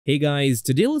Hey guys,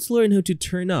 today let's learn how to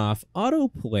turn off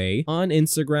autoplay on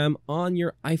Instagram on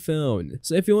your iPhone.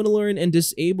 So if you want to learn and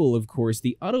disable, of course,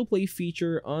 the autoplay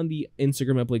feature on the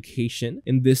Instagram application,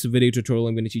 in this video tutorial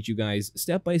I'm going to teach you guys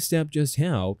step by step just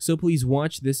how, so please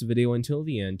watch this video until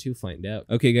the end to find out.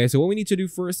 Okay guys, so what we need to do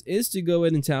first is to go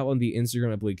ahead and tap on the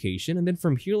Instagram application, and then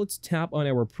from here let's tap on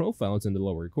our profiles in the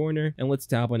lower corner, and let's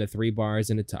tap on the three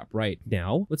bars in the top right.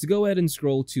 Now, let's go ahead and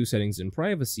scroll to settings and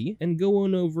privacy, and go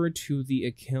on over to the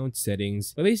account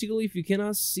settings. But basically, if you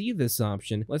cannot see this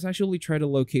option, let's actually try to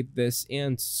locate this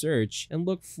and search and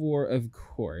look for, of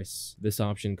course, this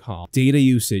option called data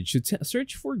usage. So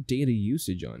search for data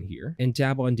usage on here and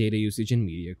tap on data usage and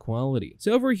media quality.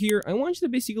 So over here, I want you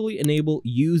to basically enable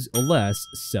use less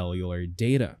cellular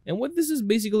data. And what this is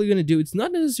basically going to do, it's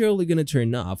not necessarily going to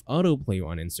turn off autoplay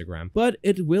on Instagram, but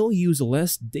it will use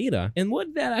less data. And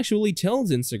what that actually tells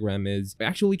Instagram is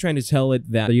actually trying to tell it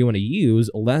that you want to use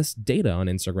less data on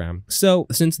Instagram. So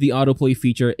since the autoplay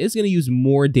feature is going to use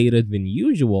more data than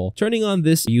usual, turning on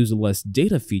this use less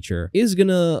data feature is going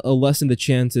to lessen the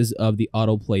chances of the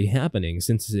autoplay happening,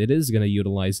 since it is going to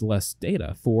utilize less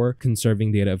data for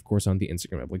conserving data, of course, on the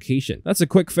Instagram application. That's a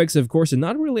quick fix, of course, and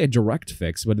not really a direct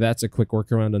fix, but that's a quick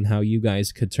workaround on how you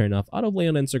guys could turn off autoplay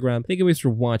on Instagram. Thank you guys for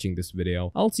watching this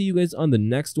video. I'll see you guys on the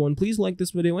next one. Please like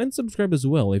this video and subscribe as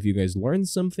well if you guys learned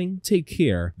something. Take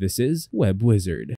care. This is Web Wizard.